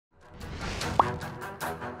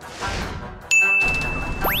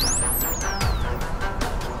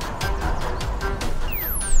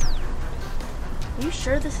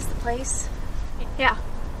sure this is the place? Yeah.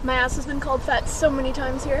 My ass has been called fat so many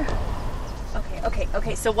times here.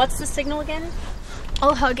 Okay, so what's the signal again?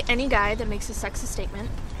 I'll hug any guy that makes a sexist statement.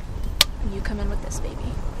 And you come in with this, baby.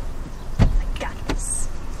 I got this.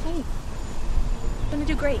 Hey. I'm gonna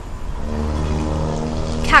do great.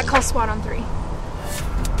 Catcall squad on 3.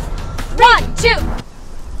 1, 2!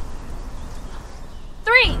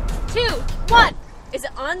 3, 2, 1! Is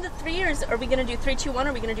it on the 3 or are we gonna do 3, 2, 1 or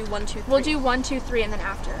are we gonna do 1, 2, 3? We'll do 1, 2, 3 and then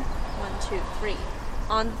after. 1, 2, 3.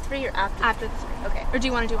 On the 3 or after? After the 3. Okay. Or do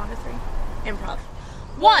you want to do on the 3? Improv.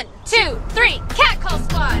 1, 2, 3, catcall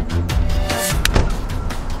squad!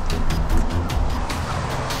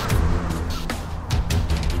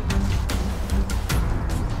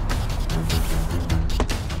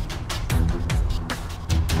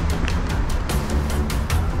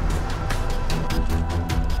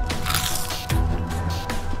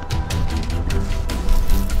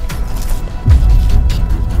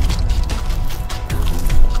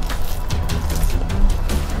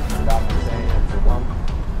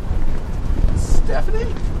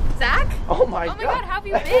 Stephanie? Zach? Oh my God, God, how have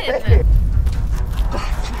you been?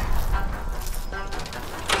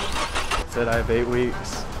 Said I have 8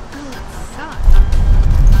 weeks.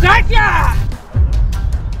 Zach, yeah!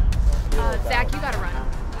 Zach, you gotta run.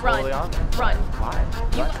 Totally on? Run. Why?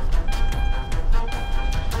 What?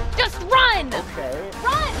 Just run! Okay.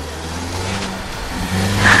 Run!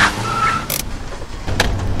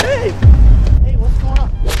 Hey! Hey, what's going on?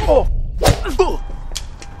 Oh!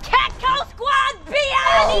 Catcall squad,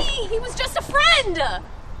 BS! He was just a friend!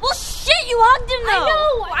 Well, shit, you hugged him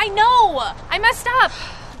though! I know! I messed up!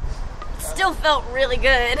 Still felt really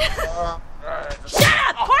good. Shut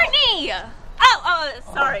up, Courtney!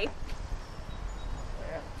 Sorry.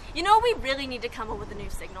 You know, we really need to come up with a new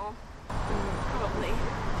signal. Probably.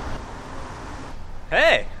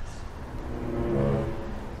 Hey!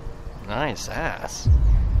 Nice ass.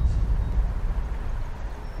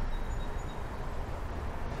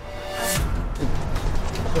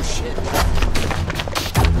 Oh shit.